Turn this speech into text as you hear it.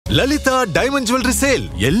Lalitha diamond jewellery sale.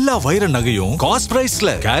 எல்லா வைர நகையும் காஸ்ட் பிரைஸ்ல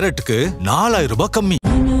கேரட்டுக்கு 4000 ரூபாய் கம்மி.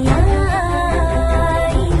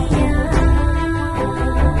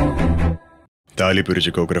 தாலி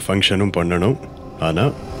பிரிச்சு கோக்குற ஃபங்க்ஷனும் பண்ணணும். ஆனா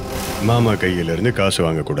மாமா கையில இருந்து காசு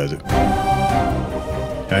வாங்க கூடாது.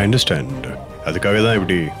 I understand. அதுக்காக தான்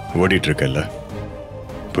இப்படி ஓடிட்டு இருக்கல்ல.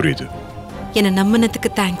 புரியுது. என்ன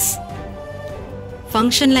நம்பினதுக்கு தேங்க்ஸ்.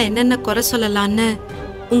 ஃபங்க்ஷன்ல என்னென்ன குறை சொல்லலான்னு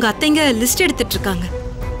உங்க அத்தைங்க லிஸ்ட் எடுத்துட்டு இருக்காங்க.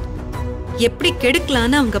 எப்படி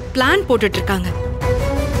கெடுக்கலான்னு அவங்க பிளான் போட்டுட்டு இருக்காங்க.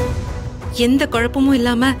 எந்த குழப்பமும்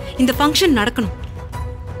இல்லாம இந்த ஃபங்க்ஷன் நடக்கணும்.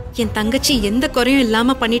 என் தங்கச்சி எந்த குறையும்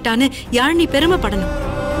இல்லாம பண்ணிட்டான்னு யாழினி பெருமைப்படணும்.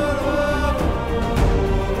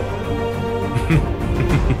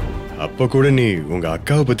 அப்ப கூட நீ உங்க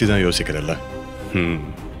அக்காவை பத்தி தான் யோசிக்கிறல்ல.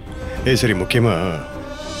 சரி, முக்கியமா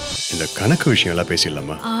இந்த கணக்கு விஷயம் எல்லாம்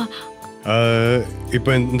பேசிடலாமா?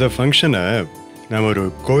 இப்ப இந்த ஃபங்க்ஷனை நம்ம ஒரு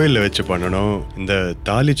கோயில்ல வச்சு பண்ணணும். இந்த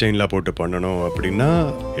தாலி செயின்லாம் போட்டு பண்ணணும் அப்படின்னா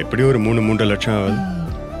எப்படி ஒரு 3.5 லட்சம்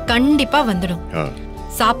கண்டிப்பா வந்துடும்.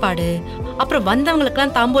 சாப்பாடு, அப்புறம்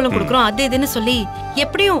வந்தவங்களுக்குலாம் தாம்பூலம் கொடுக்குறோம், அது இதுன்னு சொல்லி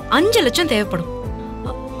எப்படியும் 5 லட்சம் தேவைப்படும்.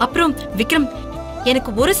 அப்புறம் விக்ரம்,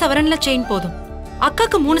 எனக்கு 1 சவரன்ல செயின் போதும்.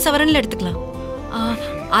 அக்காக்கு 3 சவரன்ல எடுத்துக்கலாம்.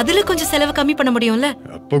 அதுல கொஞ்சம் செலவு கம்மி பண்ண முடியும்ல.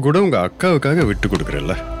 அப்ப கூட உங்க அக்காவுக்காக விட்டு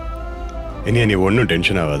கொடுக்குறல்ல. இனியா நீ ஒன்னும்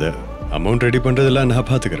டென்ஷன் ஆகாத. அமௌண்ட் ரெடி பண்றதெல்லாம் நான்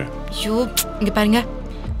பாத்துக்கிறேன். ஐயோ, இங்க பாருங்க,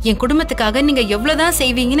 என் குடும்பத்துக்காக நீங்க எவ்வளவுதான்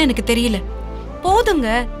செய்வீங்கன்னு எனக்கு தெரியல. போதுங்க,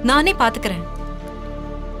 நானே பாத்துக்கிறேன்.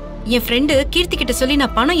 என் ஃப்ரெண்டு கீர்த்தி கிட்ட சொல்லி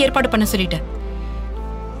நான் பணம் ஏற்பாடு பண்ண சொல்லிட்டேன்.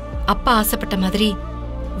 அப்பா ஆசைப்பட்ட மாதிரி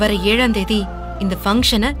வர 7ஆம் தேதி இந்த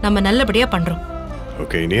ஃபங்க்ஷனை நம்ம நல்லபடியா பண்றோம்.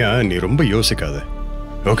 ஓகே இனியா, நீ ரொம்ப யோசிக்காத.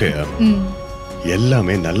 ஓகே,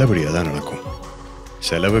 எல்லாமே நல்லபடியா தான் நடக்கும்.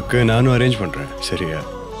 செலவுக்கு நானும் அரேஞ்ச் பண்றேன். சரியா?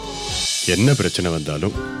 என்ன பிரச்சனை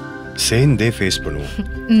வந்தாலும் சேர்ந்தே ஃபேஸ் பண்ணுவோம்.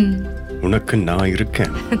 உனக்கு நான்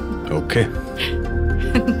இருக்கேன். ஓகே?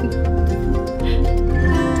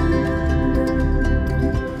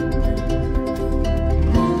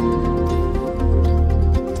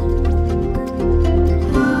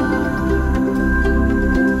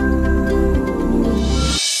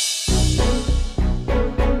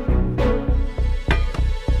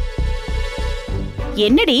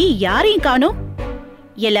 என்னடி யாரையும் காணோம்?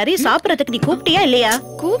 எல்லாரையும் சாப்பிடறதுக்கு நீ கூப்பிட்டியா இல்லையா?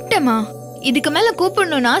 கூப்பிட்டமா. இதுக்கு மேல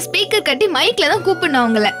கூப்பிடணும்னா ஸ்பீக்கர் கட்டி மைக்ல தான் கூப்பிடணும்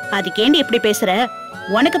அவங்கள. அதுக்கேண்டி எப்படி பேசுற?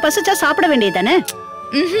 உனக்கு பசிச்சா சாப்பிட வேண்டியதானே?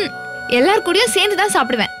 எல்லார் கூடயும் சேர்ந்து தான்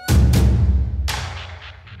சாப்பிடுவேன்.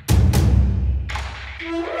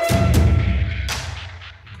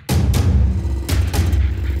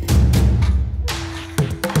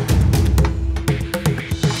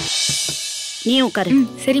 நீ உட்காரு.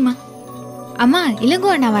 சரிம்மா. அம்மா, இளங்கோ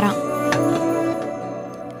அண்ணா வரான்.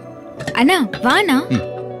 அண்ணா வாண்ணா.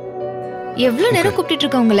 எவ்வளவு நேரம் கூப்பிட்டு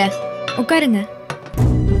இருக்க உங்களை? உட்காருங்க.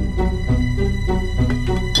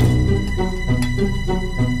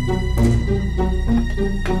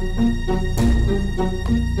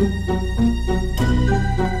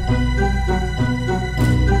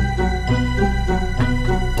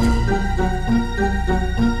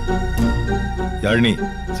 யாழினி,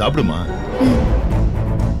 சாப்பிடுமா.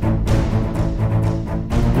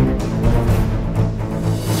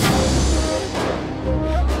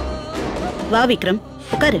 வா விக்ரம்,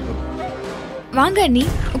 உட்காரு. வாங்க அண்ணி,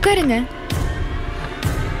 உட்காருங்க.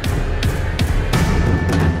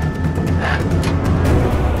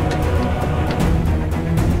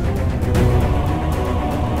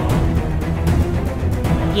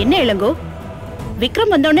 என்ன இளங்கோ,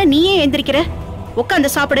 விக்ரம் வந்தோடனே நீயே எந்திரிக்கிற?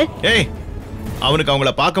 உட்காந்து சாப்பிடு. ஏய், அவனுக்கு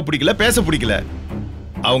அவங்கள பார்க்க பிடிக்கல, பேச பிடிக்கல,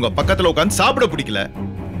 அவங்க பக்கத்துல உட்காந்து சாப்பிட பிடிக்கல.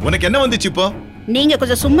 உனக்கு என்ன வந்துச்சு இப்போ? நீங்க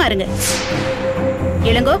கொஞ்சம் சும்மா இருங்க.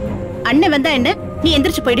 இளங்கோ, அண்ணன் வந்தா என்ன, நீ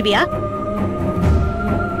எந்திரிச்சு போயிடுவியா?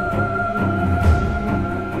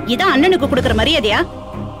 இதான் அண்ணனுக்கு கொடுக்கற மரியாதையா?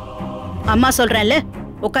 அம்மா சொல்றேன்ல,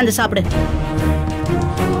 உட்காந்து சாப்பிடு.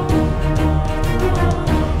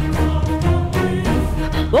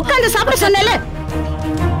 உட்காந்து சாப்பிட சொன்னல.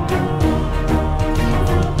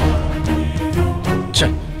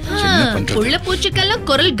 உள்ள பூச்சிக்கெல்லாம்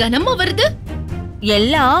குரல் கனமா வருது.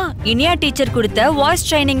 எல்லாம் இனியா டீச்சர் கொடுத்த வாய்ஸ்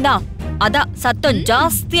ட்ரைனிங் தான். அதான் சத்தம்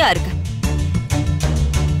ஜாஸ்தியா இருக்கு.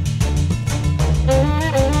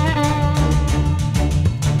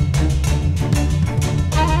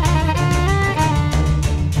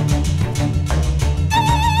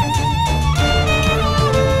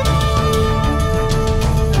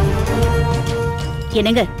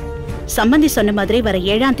 என்னங்க, சம்பந்தி சொன்ன மாதிரி வர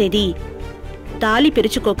 7ஆம் தேதி தாலி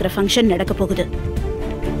பிரிச்சு கோக்குற ஃபங்க்ஷன் நடக்க போகுது.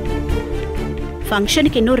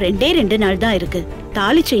 ஃபங்க்ஷனுக்கு இன்னும் 2 நாள் தான் இருக்கு.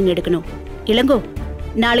 தாலி செயின் எடுக்கணும். இளங்கோ,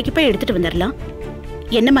 நாளைக்கு போய் எடுத்துட்டு வந்துடலாம்.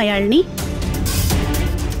 என்ன மயாழினி?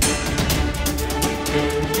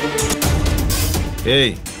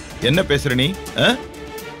 ஏய் என்ன பேசுற நீ?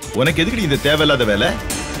 உனக்கு எதுக்கு இந்த தேவையில்லாத வேலை?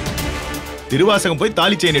 திருவாசகம் போய்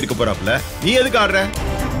தாலி செயின் எடுக்க போறாப்ல, நீ எதுக்கு ஆடுற?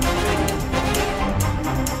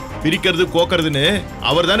 பிரிக்கிறது கோக்கிறதுன்னு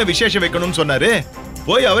அவர் தானே விசேஷம் வைக்கணும்னு சொன்னாரு.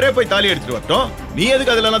 போய் அவரே போய் தாலி எடுத்துட்டு வரட்டும். நீ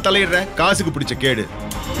எதுக்கு அதுல எல்லாம் தலையிடுற? காசுக்கு பிடிச்ச கேடு.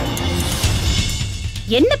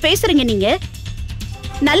 என்ன பேசுறீங்க நீங்க?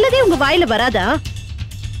 நல்லதே உங்க வாயில வராதா?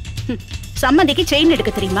 சம்மந்திக்கு செயின்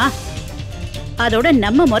எடுக்க தெரியுமா? அதோட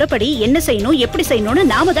நம்ம முறைப்படி என்ன செய்யணும் எப்படி செய்யணும்னு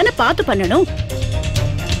நாம தானே பார்த்து பண்ணணும்.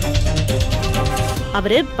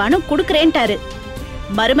 அவரு பணம் குடுக்கறேன்ட்டாரு.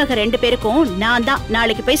 மருமக 2 பேருக்கும் நான் தான்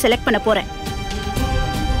நாளைக்கு போய் செலக்ட் பண்ண போறேன்.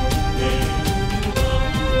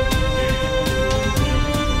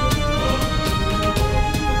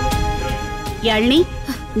 யாழ்னி,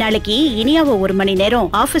 நாளைக்கு இனியாவை 1 மணி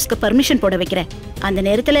நேரம் ஆபீஸ்க்கு பர்மிஷன் போட வைக்கிறேன். அந்த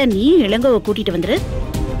நேரத்துல நீ இளங்கோவை கூட்டிட்டு வந்துரு.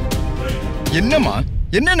 என்னம்மா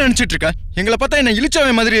என்ன நினைச்சிட்டு இருக்க? எங்களை பார்த்தா என்ன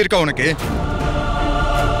இழிச்சவன் மாதிரி இருக்கா உனக்கு?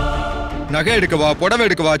 நகை எடுக்கவா புடவை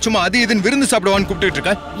எடுக்கவா சும்மா அது இதுன்னு விருந்து சாப்பிடுவான்னு கூப்பிட்டு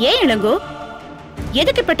இருக்க. ஏன் இளங்கோ,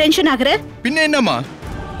 எதுக்கு இப்ப டென்ஷன் ஆகுற? பின்ன என்னம்மா,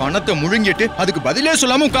 பணத்தை முழுங்கிட்டு அதுக்கு பதிலே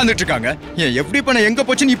சொல்லாம உட்கார்ந்துட்டு இருக்காங்க. ஏன் எப்படி பணம் எங்க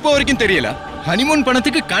போச்சுன்னு இப்போ வரைக்கும் தெரியல. ஹனிமூன்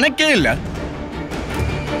பணத்துக்கு கணக்கே இல்ல.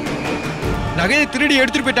 நகையை திருடி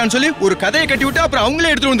எடுத்துட்டு போயிட்டான்னு சொல்லி ஒரு கதையை கட்டி விட்டு அப்புறம்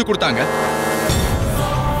அவங்களே எடுத்துட்டு வந்து கொடுத்தாங்க.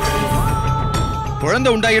 குழந்தை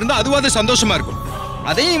உண்டாயிருந்தா அதுவாது சந்தோஷமா இருக்கும்.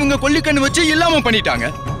 அதையும் இவங்க கொல்லிக்கண்ணு வச்சு இல்லாம பண்ணிட்டாங்க.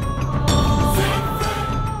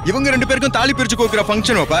 இவங்க 2 பேருக்கும் தாலி பிரிச்சு கோக்குற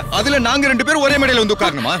ஃபங்க்ஷன் வைப்ப, அதுல நாங்க 2 பேரும் ஒரே மேடையில வந்து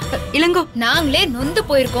உட்காரணுமா? இளங்கோ, நாங்களே நொந்து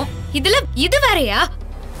போயிருக்கோம். இதுல இது வேறயா?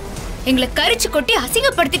 எங்களை கரிச்சு கொட்டி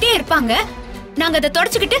அசிங்கப்படுத்திட்டே இருப்பாங்க. நாங்க அதை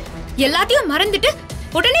தொடச்சுக்கிட்டு எல்லாத்தையும் மறந்துட்டு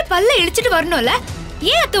உடனே பல்ல இழிச்சிட்டு வரணும்ல.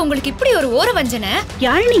 ஏன் அத்தை உங்களுக்கு இப்படி ஒரு ஓரவஞ்சனை?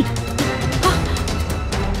 யாழ்னி,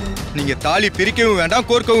 நீங்க தாலி பிரிக்கவும் வேண்டாம்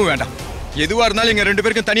கோர்க்கவும் வேண்டாம். எதுவா இருந்தாலும் எங்க 2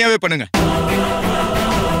 பேருக்கும் தனியாவே பண்ணுங்க.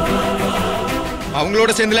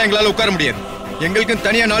 அவங்களோட சேர்ந்துலாம் எங்களால உட்கார முடியாது. எங்களுக்கு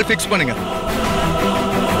தனியா நாள் ஃபிக்ஸ் பண்ணுங்க.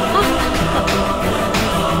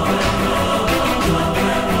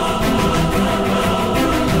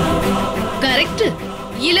 கரெக்ட்.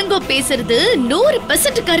 இளங்கோ பேசுறது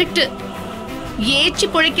 100% கரெக்ட். ஏச்சி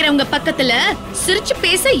பொழைக்கிறவங்க பக்கத்துல சிரிச்சு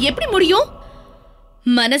பேச எப்படி முடியும்?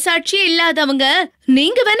 மனசாட்சியே இல்லாதவங்க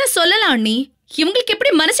நீங்க வேணா சொல்லலாம். நீ இவங்களுக்கு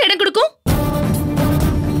எப்படி மனசு இடம் கொடுக்கும்?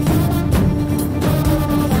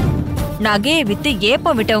 நகையை வித்து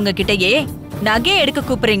ஏப்பம் விட்டவங்க கிட்டயே நகையை எடுக்க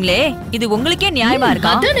கூப்பிடுறீங்களே, இது உங்களுக்கே நியாயமா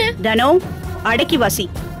இருக்கா? தனோ, அடக்கி வாசி.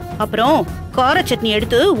 அப்புறம் கார சட்னி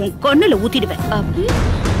எடுத்து உன் கண்ணுல ஊத்திடுவேன்.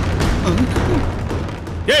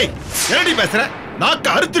 ஏய் என்னடி பேசுற?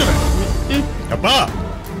 நாக்க அறுத்துருவேன். அப்பா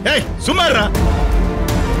ஏய் சும்மா இருடா.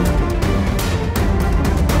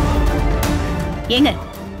 ஏங்க,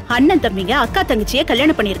 அண்ணன் தம்பிங்க அக்கா தங்கச்சியை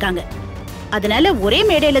கல்யாணம் பண்ணிருக்காங்க. அதனால ஒரே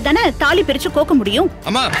மேடையில தானே தாலி பிரிச்சு கோக்க முடியும்.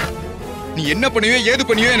 அம்மா, நீ என்ன பண்ணுவியோ ஏது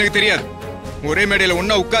பண்ணுவியோ எனக்கு தெரியாது. ஒரே மேடையில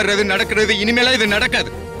ஒன்னா உட்கார்றது நடக்கிறது இனிமேல இது நடக்காது.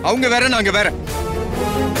 அவங்க வேற நாங்க வேற.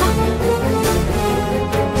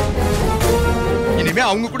 இனிமே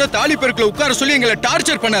அவங்க கூட தாலி பெருக்குல உட்கார சொல்லி எங்களை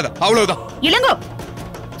டார்ச்சர் பண்ணாத. அவ்வளவுதான். இளங்கோ,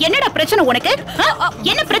 என்னடா பிரச்சனை உனக்கு?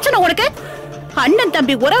 என்ன பிரச்சனை உனக்கு? அண்ணன்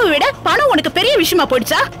தம்பி உறவை விட பணம் உனக்கு பெரிய விஷயமா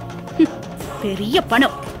போயிடுச்சா? பெரிய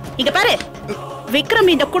பணம். இங்க பாரு, விக்ரம்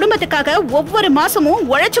இந்த குடும்பத்துக்காக ஒவ்வொரு மாசமும்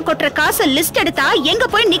உழைச்சு கொட்டுற காசை லிஸ்ட் எடுத்தா எங்க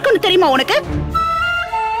போய் நிக்கணும் தெரியுமா உனக்கு?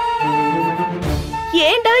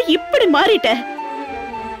 ஏண்டா இப்படி மாறிட்ட?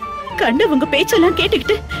 கண்டவங்க பேச்செல்லாம்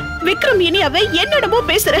கேட்டுக்கிட்டு விக்ரம் இனியாவை என்னடமோ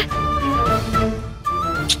பேசுற.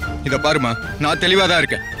 இத பாருமா, நான் தெளிவாதான்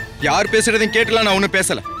இருக்கேன். யார் பேசுறதையும் கேட்டலாம் நான் ஒண்ணும்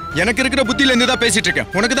பேசல. எனக்கு இருக்கிற புத்தியில இருந்து தான் பேசிட்டு இருக்கேன்.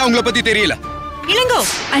 உனக்கு தான் அவங்கள பத்தி தெரியல. இளங்கோ,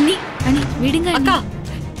 அண்ணி அண்ணி விடுங்க அக்கா.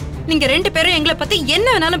 நீங்க 2 பேரும் எங்களை பத்தி என்ன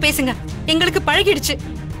வேணாலும் பேசுங்க, எங்களுக்கு பழகிடுச்சு.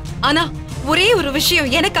 ஆனா ஒரே ஒரு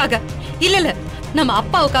விஷயம் எனக்காக இல்ல, நம்ம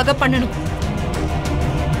அப்பாவுக்காக பண்ணணும்.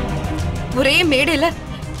 ஒரே மேடையில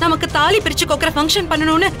நமக்கு தாலி பிரிச்சு கோக்குற ஃபங்க்ஷன்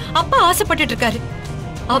பண்ணணும்னு அப்பா ஆசைப்பட்டுட்டு இருக்காரு.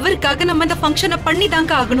 அவருக்காக நம்ம இந்த ஃபங்க்ஷனை பண்ணி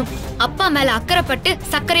தாங்க ஆகணும். அப்பா மேல அக்கறைப்பட்டு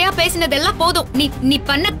சக்கரையா பேசினதெல்லாம் போதும். நீ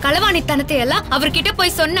பண்ண களவாணித்தனத்தை எல்லாம் அவர்கிட்ட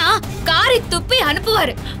போய் சொன்னா காரி துப்பி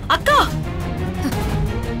அனுப்புவாரு. அக்கா,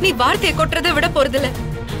 நீ வார்த்தையை கொட்டுறதை விட போறதில்ல.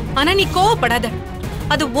 ஆனா நீ கோவப்படாத,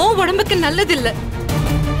 அது உன் உடம்புக்கு நல்லது இல்ல.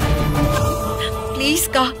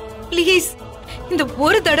 ப்ளீஸ்கா, ப்ளீஸ், இந்த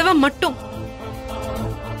ஒரு தடவை மட்டும்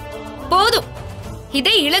போதும்.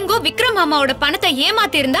 இதே இளங்கோ விக்ரம் மாமாவோட பணத்தை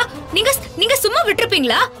ஏமாத்தி இருந்தா நீங்க சும்மா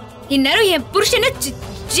விட்டுருப்பீங்களா? இந்நேரம் என் புருஷனை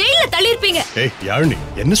ஜெயில தள்ளிருப்பீங்க. ஏய் யாழ்னி,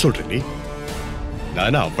 என்ன சொல்ற நீ?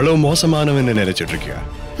 நானா அவ்வளவு மோசமானவன்னு நினைச்சிட்டு இருக்கியா?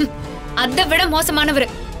 அதை விட மோசமானவர்.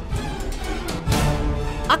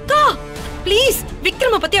 அக்கா ப்ளீஸ்,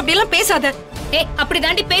 விக்ரம பத்தி அப்படி எல்லாம் பேசாத.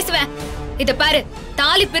 அப்படிதாண்டி பேசுவேன். இத பாரு,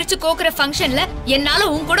 தாலி பிரிச்சு கோக்குற ஃபங்க்ஷன்ல என்னால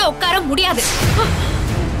உன் கூட உட்கார முடியாது.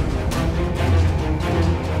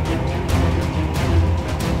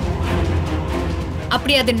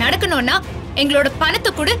 அப்படி அது நடக்கணும்னா எங்களோட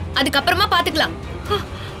பணத்தை கொடு, அதுக்கப்புறமா பாத்துக்கலாம்.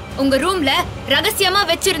 உங்க ரூம்ல ரகசியமா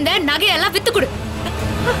வச்சிருந்த நகையெல்லாம் வித்து கொடு.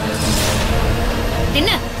 என்ன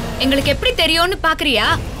எங்களுக்கு எப்படி தெரியும்னு பாக்குறியா?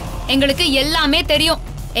 எங்களுக்கு எல்லாமே தெரியும்.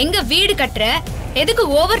 எங்க வீடு கட்டுற, எதுக்கு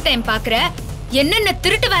ஓவர் டைம் பாக்குற, என்னென்ன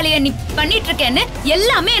திருட்டு வேலைய நீ பண்ணிட்டு இருக்கேன்னு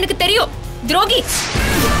எல்லாமே எனக்கு தெரியும். துரோகி.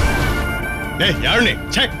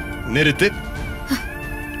 நிறுத்து.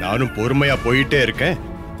 நானும் பொறுமையா போயிட்டே இருக்கேன்.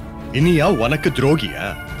 இனியா உனக்கு துரோகியா?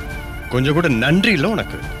 கொஞ்சம் கூட நன்றி இல்ல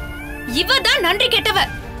உனக்கு. இவ தான் நன்றி கெட்டவ.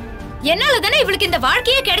 என்னால தானே இவளுக்கு இந்த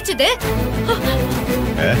வாழ்க்கையே கிடைச்சது.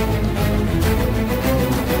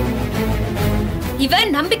 இவ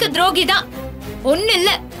நம்பிக்கை துரோகி தான். ஒண்ணு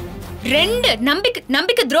இல்ல, 2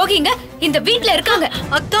 நம்பிக்கை துரோகிங்க இந்த வீட்ல இருக்காங்க.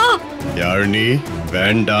 அக்கா யாழினி,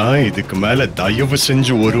 வேண்டாம். இதுக்கு மேல தயவு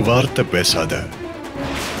செஞ்சு ஒரு வார்த்தை பேசாத.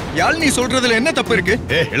 யாழினி சொல்றதுல என்ன தப்பு இருக்கு?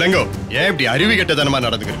 இளங்கோ, ஏன் இப்படி அறிவு கெட்டத்தனமா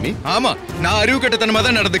நடந்துக்கிற நீ? ஆமா, நான் அறிவு கெட்டத்தனமா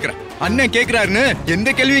தான் நடந்துக்கிறேன். அண்ணன் கேக்குறாருன்னு எந்த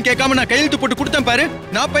கேள்வியும் கேட்காம நான் கையெழுத்து போட்டு கொடுத்தேன் பாரு.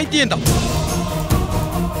 நான் பைத்தியம் தான்.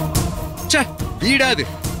 வீடாது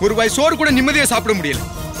ஒரு வாய் சோறு கூட நிம்மதியா சாப்பிட முடியல.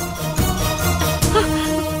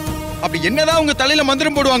 அப்படி என்னதான் உங்க தலையில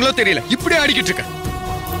மந்திரம் போடுவாங்களோ தெரியல, இப்படி ஆடிக்கிட்டு இருக்க.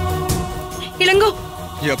 இளங்கோ,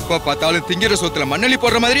 எப்ப பார்த்தாலும் திங்கிற சொத்துல மண்ணலி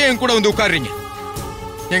போடுற மாதிரியே என் கூட வந்து உட்கார்றீங்க.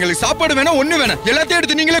 எங்களுக்கு சாப்பாடு வேணா, ஒண்ணு வேணாம், எல்லாத்தையும்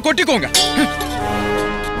எடுத்து நீங்களே கொட்டிக்கோங்க.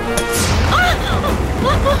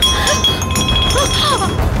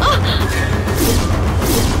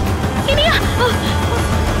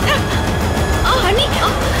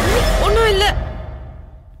 ஒண்ணும் இல்ல.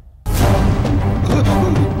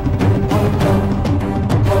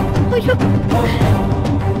 ஐயோ,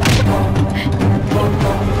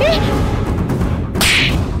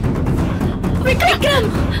 விக்ரம்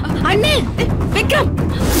அண்ணே, விக்ரம்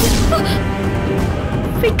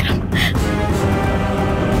விக்ரம்.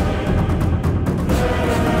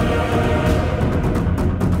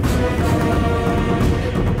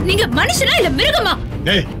 நீங்க மனுஷனா இல்ல மிருகமா?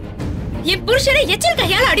 என் புருஷனை எச்சல்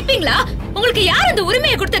கையால அடிப்பீங்களா? உங்களுக்கு யார் அந்த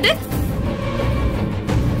உரிமையை கொடுத்தது?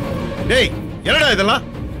 டேய், என்னடா இதெல்லாம்?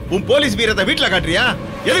 உன் போலீஸ் வீரத்தை வீட்ல காட்டுறியா?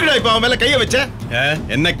 எதுக்குடா இப்ப அவன் மேல கைய வச்ச?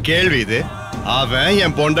 என்ன கேள்வி இது? அவன்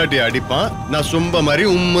என் பொண்டாட்டி அடிப்பான், நான் சும்ப மாதிரி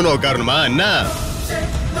உம்முன்னு உட்காரணுமா என்ன?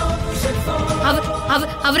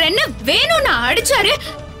 அவர் என்ன வேணும்னா அடிச்சாரு?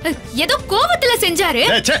 ஏதோ கோபத்துல செஞ்சாரு.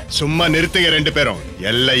 சும்மா நிறுத்துங்க 2 பேரும்.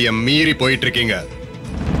 எல்லைய மீறி போயிட்டு இருக்கீங்க.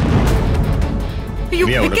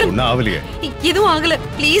 எதுவும் ஆகல.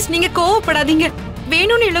 ப்ளீஸ் நீங்க கோவப்படாதீங்க.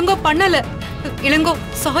 வேணும்னு இளங்கோ பண்ணல. இளங்கோ,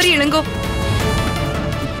 சாரி இளங்கோ,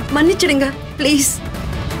 மன்னிச்சிடுங்க ப்ளீஸ்.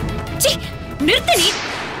 நிறுத்து. நீ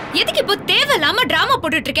எதுக்கு இப்போ தேவையில்லாம டிராமா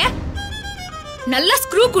போட்டுட்டு இருக்க? நல்லா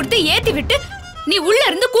ஸ்க்ரூ கொடுத்து ஏத்தி விட்டு நீ உள்ள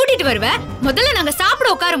இருந்து கூட்டிட்டு வருவ. முதல்ல நாங்க சாப்பிட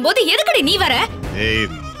உட்காரும் போது எதுக்கடி நீ வர?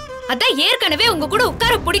 அதான் ஏற்கனவே உங்க கூட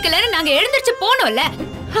உட்கார பிடிக்கலன்னு நாங்க எழுந்திருச்சு போனோம்ல,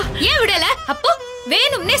 ஏன் விடல? அப்போ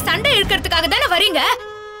வேணும்னே சண்டை இழுக்கிறதுக்காக தானே வரீங்க.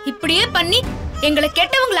 இப்படியே பண்ணி எங்களை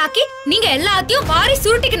கெட்டவங்களாக்கி நீங்க எல்லாத்தையும் வாரி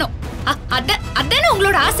சுருட்டிக்கணும். அதானே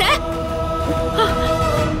உங்களோட ஆசை?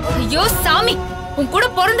 ஐயோ சாமி, உன் கூட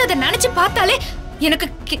பிறந்ததை நினைச்சு பார்த்தாலே எனக்கு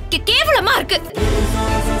கேவலமா இருக்கு.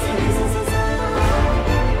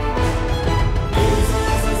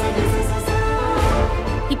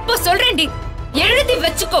 இப்போ சொல்றேன்டி, எழுதி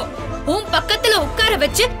வச்சுக்கோ. உன் பக்கத்துல உட்கார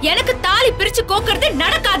வச்சு எனக்கு தாலி பிரிச்சு கோக்கிறது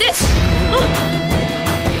நடக்காது.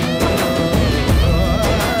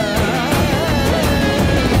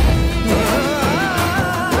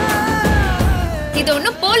 இது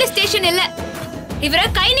ஒண்ணும் போலீஸ் ஸ்டேஷன் இல்ல. இவரை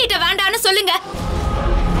கை நீட்ட வேண்டான்னு சொல்லுங்க.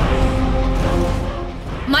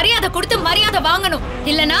 மரியாதை கொடுத்து மரியாதை வாங்கணும்.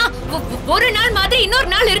 இல்லனா ஒரு நாள் மாதிரி இன்னொரு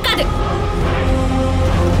நாள் இருக்காது.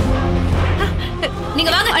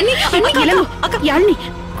 நீங்க வாங்க. அக்கா யாழினி,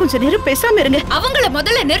 கொஞ்ச நேரம் பேசாம இருங்க. அவங்கள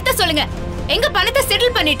முதல்ல நிறுத்த சொல்லுங்க. எங்க பணத்தை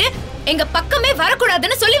செட்டில் பண்ணிட்டு எங்க பக்கமே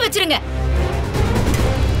வரக்கூடாதுன்னு சொல்லி வச்சிருங்க.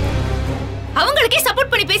 அவங்களுக்கே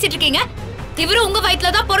சப்போர்ட் பண்ணி பேசிட்டு இருக்கீங்க. இவரு உங்க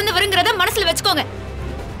வயித்துல தான் பிறந்தவருங்கிறத மனசுல வச்சுக்கோங்க.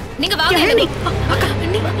 நீங்க வாங்க.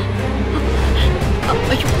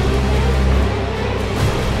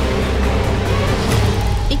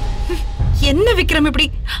 என்ன விக்ரம் இப்படி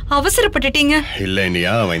அவசரப்பட்டுட்டீங்க? இல்ல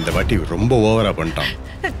இனியா, அவன் இந்த வாட்டி ரொம்ப ஓவரா பண்ணிட்டான்.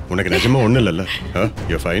 உனக்கு நிஜமா ஒண்ணு இல்லல்ல?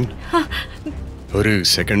 You fine. ஒரு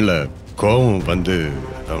செகண்ட்ல கோவம் வந்து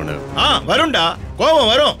அவனை வரும்டா,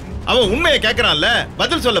 கோவம் வரும். அவன் உண்மையை கேக்குறான்ல,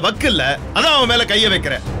 பதில் சொல்ல வக்கு இல்ல, அதான் அவன் மேல கைய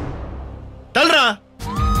வைக்கிற. தல்றா.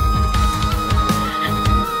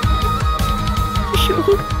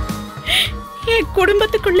 என்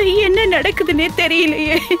குடும்பத்துக்குள்ள என்ன நடக்குதுன்னே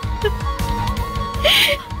தெரியலையே.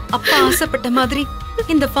 அப்பா ஆசைப்பட்ட மாதிரி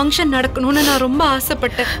இந்த ஃபங்க்ஷன் நடக்கணும்னு நான் ரொம்ப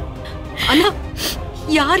ஆசைப்பட்டேன். ஆனா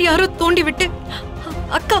யார் யாரோ தோண்டி விட்டு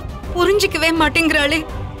அக்கா புரிஞ்சிக்கவே மாட்டேங்கிறாளே.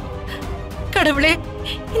 கடவுளே,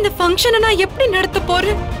 இந்த ஃபங்க்ஷனை நான் எப்படி நடத்த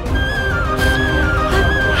போறேன்?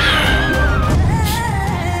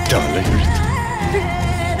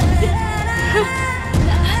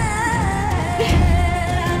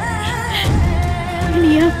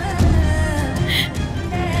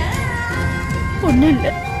 ஒண்ணும் இல்ல,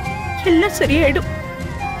 எல்லாம் சரியாயிடும்,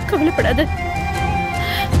 கவலைப்படாத.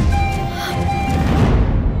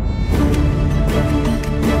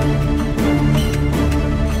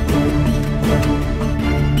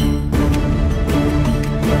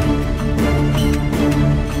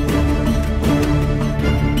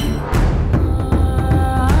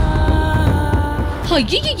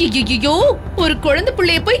 ஐயோ, ஒரு குழந்தை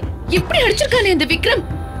பிள்ளைய போய் எப்படி அடிச்சிருக்கானே இந்த விக்ரம்.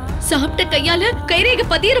 சாப்பிட்ட கையால கைரேகை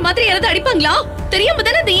பதியற மாதிரி யாராவது அடிப்பாங்களா? தெரியாம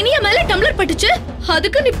தானே அந்த இனியா மேல டம்ளர் பட்டுச்சு,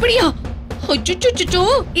 அதுக்கு இப்படியா? அச்சச்சோ,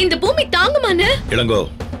 இந்த பூமி தாங்குமானே? இளங்கோ,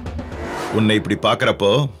 உன்னை இப்படி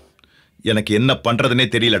பாக்குறப்போ எனக்கு என்ன பண்றதுனே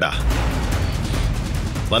தெரியலடா.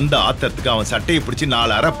 வந்த ஆத்திரத்துக்கு அவன் சட்டையை பிடிச்சி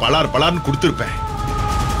 4 அரை பலார்னு கொடுத்துருப்பேன்.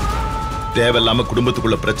 தேவையில்லாம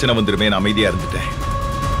குடும்பத்துக்குள்ள பிரச்சனை வந்துருமே, அமைதியா இருந்துட்டேன்.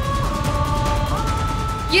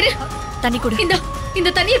 இரு, தண்ணி குடி.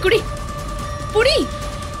 இந்த தண்ணிய குடி. புடி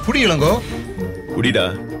குடி இளங்கோ, குடிடா,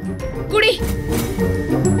 குடி.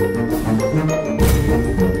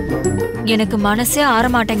 எனக்கு மனசே ஆற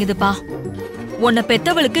மாட்டேங்குதுப்பா. உன்னை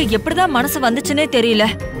பெத்தவளுக்கு எப்படிதான் மனசு வந்துச்சுன்னே தெரியல.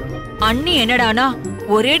 அண்ணி என்னடானா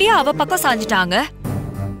ஒரேடியா அவ பக்கம் சாஞ்சிட்டாங்க.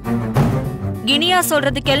 இனியா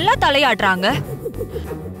சொல்றதுக்கெல்லாம் தலையாடுறாங்க.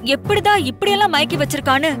 எப்படிதான் இப்படியெல்லாம் மயக்கி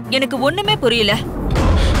வச்சிருக்கான்னு எனக்கு ஒண்ணுமே புரியல.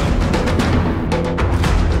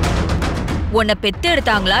 உன்னை பெத்து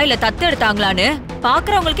எடுத்தாங்களா இல்ல தத்து எடுத்தாங்களான்னு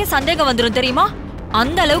பாக்குறவங்களுக்கே சந்தேகம் வந்துரும் தெரியுமா?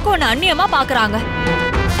 அந்த அளவுக்கு உன்னை அந்நியமா பாக்குறாங்க.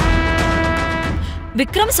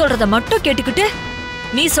 விக்ரம் சொல்றத மட்டும் கேட்டுக்கிட்டு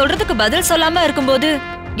நீ சொல்றதுக்கு பதில் சொல்லாம இருக்கும்போது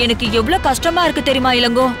எனக்கு எவ்வளவு கஷ்டமா இருக்கு தெரியுமா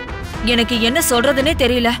இளங்கோ? எனக்கு என்ன சொல்றதுன்னே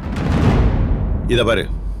தெரியல. இத பாரு,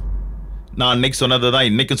 நான் அன்னைக்கு சொன்னதான்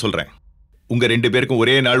இன்னைக்கும் சொல்றேன். உங்க 2 பேருக்கும்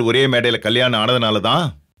ஒரே நாள் ஒரே மேடையில கல்யாணம் ஆனதுனாலதான்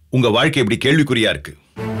உங்க வாழ்க்கை இப்படி கேள்விக்குறியா இருக்கு.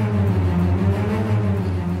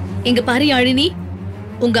 இங்க பாரு யாழினி,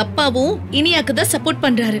 உங்க அப்பாவும் இனியாக்கு தான் சப்போர்ட்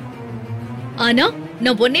பண்றாரு. ஆனா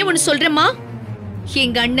நான் ஒன்னே ஒன்னு சொல்றேம்மா,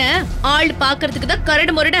 எங்க அண்ணன் ஆள் பாக்குறதுக்கு தான்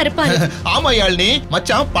கரடு முரடா இருப்பாரு. ஆமா யாழினி,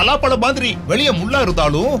 மச்சான் பலாப்பழ மாதிரி வெளிய முள்ளா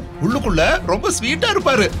இருந்தாலும் உள்ளுக்குள்ள ரொம்ப ஸ்வீட்டா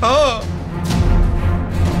இருப்பாரு.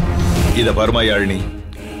 இத பாருமா யாழினி,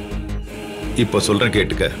 இப்ப சொல்றேன்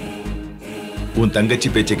கேட்டுக்க. உன் தங்கச்சி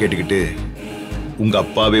பேச்சை கேட்டுக்கிட்டு உங்க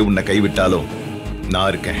அப்பாவே உன்னை கைவிட்டாலும்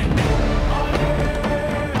நான் இருக்கேன்.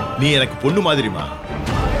 நீ எனக்கு பொண்ணு மாதிரிமா.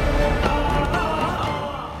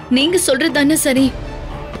 நீங்க சொல்றது தானே சரி.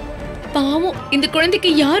 பாவம், இந்த குழந்தைக்கு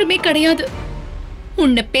யாருமே கிடையாது.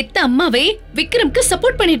 உன்னை பெத்த அம்மாவே விக்ரம்க்கு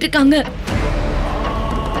சப்போர்ட் பண்ணிட்டு இருக்காங்க.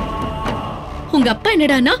 உங்க அப்பா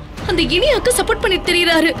என்னடானா அந்த இனியாக்கு சப்போர்ட் பண்ணிட்டு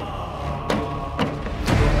தெரியுறாரு.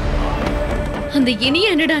 அந்த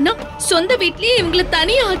இனியா என்னடானா சொந்த வீட்லயே இவங்களை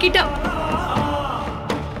தனியா ஆக்கிட்டா.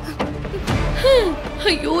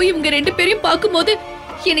 ஐயோ, இவங்க 2 பேரையும் பார்க்கும்போது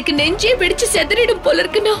எனக்கு நெஞ்சே வெடிச்சு செதறிடும் போல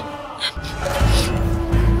இருக்குண்ணா.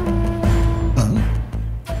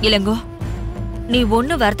 இளங்கோ, நீ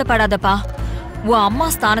ஒண்ணு வருத்தப்படாதப்பா. உன் அம்மா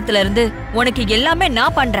ஸ்தானத்துல இருந்து உனக்கு எல்லாமே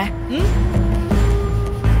நான் பண்றேன்.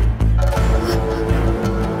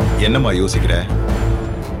 என்னம்மா யோசிக்கிற?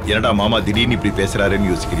 என்னடா மாமா திடீர்னு இப்படி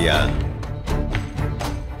பேசுறாருன்னு யோசிக்கிறியா?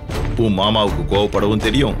 உன் மாமாவுக்கு கோவப்படவும்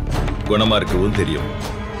தெரியும், குணமா இருக்கவும் தெரியும்.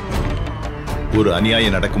 ஒரு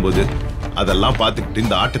அநியாயம் நடக்கும்போது அதெல்லாம் பார்த்துக்கிட்டு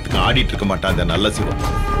இந்த ஆட்டத்துக்கு ஆடிட்டு இருக்க மாட்டான் அந்த நல்ல சிவம்.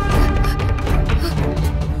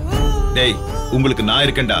 டேய், உங்களுக்கு நான்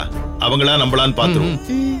இருக்கேன்டா, அவங்களா நம்பலான்னு பாத்துரும்.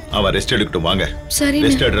 அவ ரெஸ்ட் எடுக்கட்டும். வாங்க,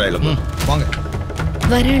 ரெஸ்ட் எடுறா இளங்கோ. வாங்க,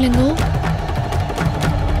 வர இளங்கோ.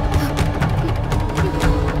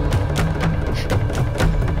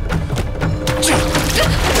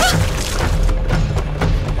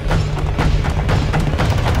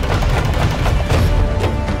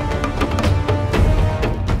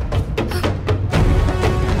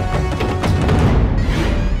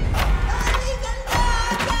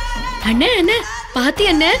 அண்ணே அண்ணே, பாத்தி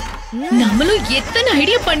அண்ணே, நம்மளும் எத்தனை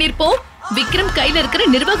ஐடியா பண்ணிருப்போம். விக்ரம் கையில இருக்கிற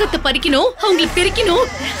நிர்வாகத்தை பறிக்கணும், அவங்களை பிரிக்கணும்.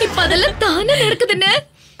 இப்ப அதெல்லாம் தானே நடக்குதுன்னு.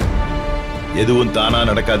 எதுவும் தானா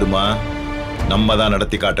நடக்காதுமா, நம்ம தான்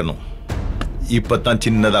நடத்தி காட்டணும். இப்பதான்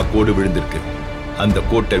சின்னதா கோடு விழுந்திருக்கு. அந்த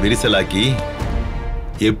கோட்டை விரிசலாக்கி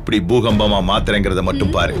எப்படி பூகம்பமா மாத்துறேங்கிறத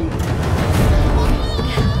மட்டும் பாரு.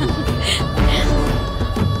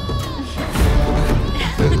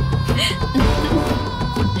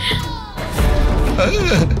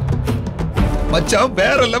 மச்சான்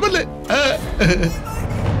வேற லெவல்.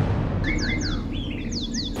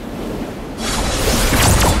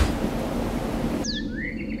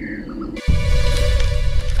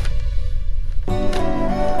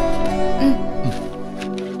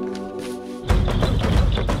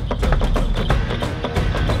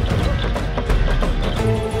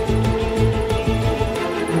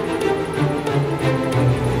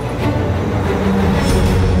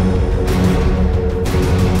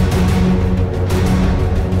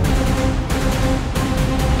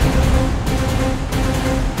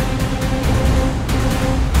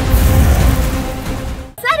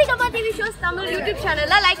 ஷோஸ் தமிழ் யூடியூப்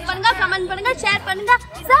சேனல்ல லைக் பண்ணுங்க, கமெண்ட் பண்ணுங்க, ஷேர் பண்ணுங்க,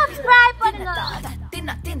 சப்ஸ்கிரைப் பண்ணுங்க.